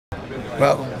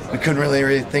Well, we couldn't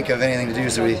really think of anything to do,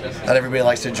 so we thought everybody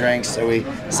likes to drink, so we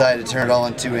decided to turn it all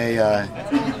into a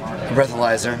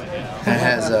Breath-a-lyzer. And it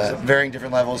has varying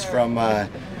different levels from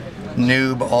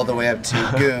Noob all the way up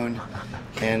to Goon.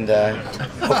 And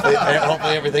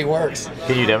hopefully everything works.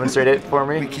 Can you demonstrate it for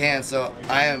me? We can, so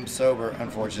I am sober,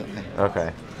 unfortunately.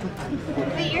 Okay.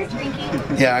 Wait, you're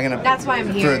drinking? Yeah, I'm gonna. That's why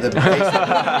I'm here.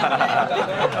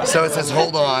 So it says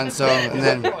hold on, so, and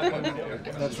then.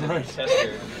 That's right. I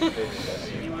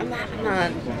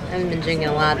haven't been drinking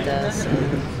a lot though, so.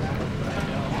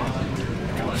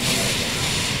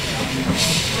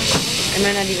 It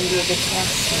might not even be a good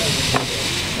test.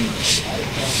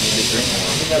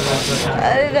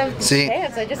 See?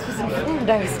 I just was informed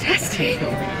I was testing.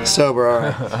 Sober,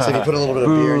 alright. So if you put a little bit of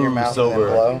beer in your mouth and then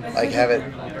blow, like have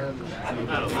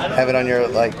it on your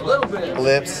like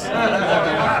lips.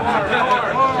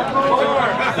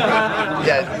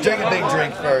 Yeah, drink a big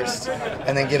drink first,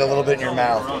 and then get a little bit in your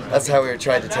mouth. That's how we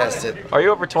tried to test it. Are you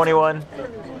over 21?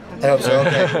 I hope so.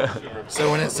 Okay.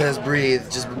 So when it says breathe,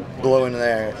 just blow into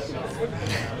there.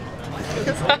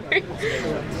 Sorry.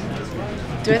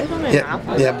 Do I have on my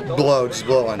mouth? Yeah, blow. Just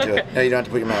blow onto it. No, you don't have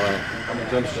to put your mouth on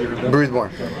it. Breathe more.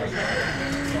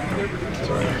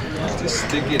 Just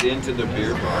stick it into the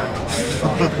beer bottle.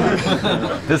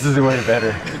 This is way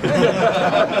better.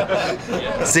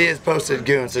 See, it's posted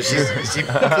Goon, so she clearly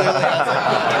has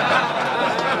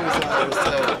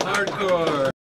like.